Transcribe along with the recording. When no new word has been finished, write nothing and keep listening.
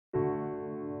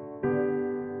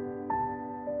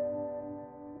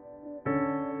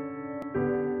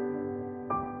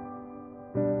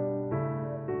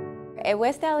At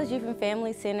West Dallas Youth and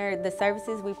Family Center, the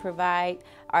services we provide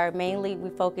are mainly,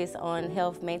 we focus on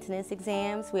health maintenance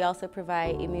exams. We also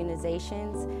provide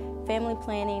immunizations, family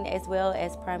planning, as well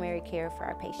as primary care for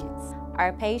our patients.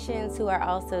 Our patients who are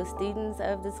also students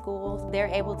of the schools, they're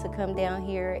able to come down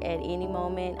here at any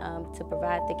moment to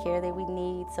provide the care that we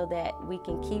need so that we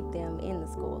can keep them in the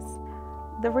schools.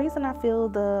 The reason I feel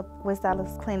the West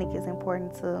Dallas Clinic is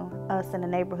important to us in the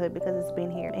neighborhood because it's been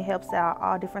here. It helps out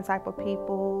all different type of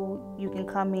people. You can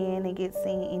come in and get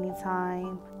seen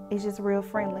anytime. It's just real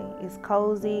friendly. It's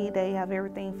cozy. They have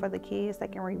everything for the kids. They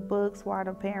can read books while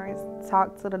the parents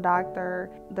talk to the doctor.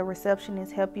 The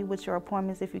receptionists help you with your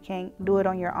appointments if you can't do it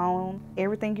on your own.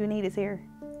 Everything you need is here.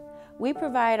 We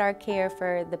provide our care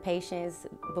for the patients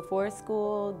before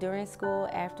school, during school,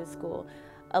 after school.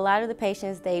 A lot of the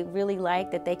patients, they really like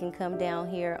that they can come down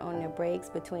here on their breaks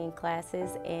between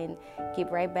classes and get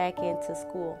right back into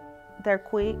school. They're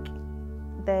quick,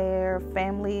 they're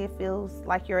family, it feels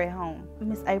like you're at home.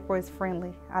 Miss April is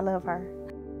friendly. I love her.